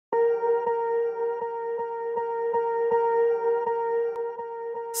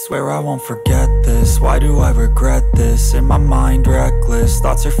Swear I won't forget this, why do I regret this? In my mind reckless,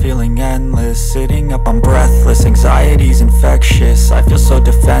 thoughts are feeling endless. Sitting up, I'm breathless, anxiety's infectious. I feel so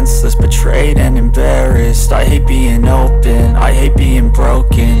defenseless, betrayed and embarrassed. I hate being open, I hate being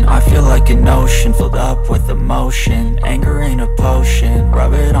broken. I feel like an ocean, filled up with emotion. Anger ain't a potion,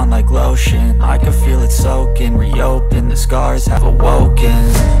 rub it on like lotion. I can feel it soaking, reopen, the scars have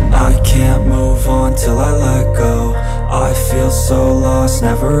awoken. I can't move on till I let go. I feel so lost,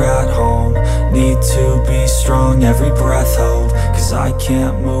 never at home. Need to be strong, every breath hold. Cause I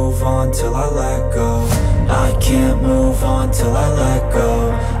can't move on till I let go. I can't move on till I let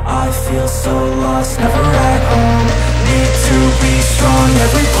go. I feel so lost, never at home. Need to be strong,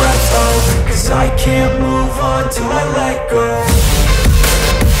 every breath hold. Cause I can't move on till I let go.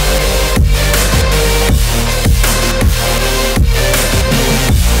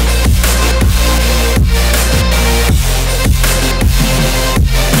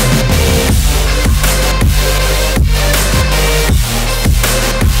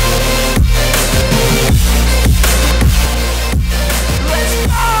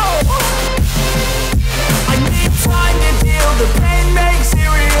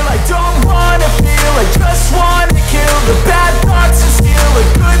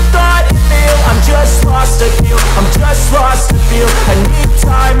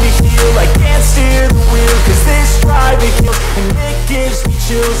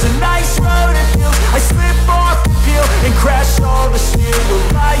 A nice road it feels. I slip off the peel and crash all the steel.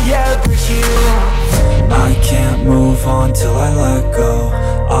 Will I ever heal? I can't move on till I let go.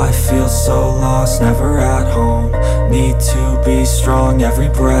 I feel so lost, never at home. Need to be strong, every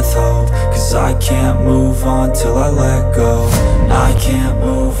breath hold. Cause I can't move on till I let go. I can't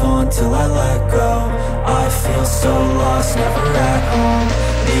move on till I let go. I feel so lost, never at home.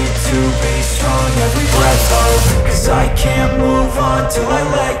 Need to be strong, every breath hold. Cause I can't move on till I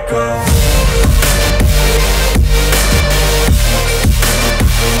let go.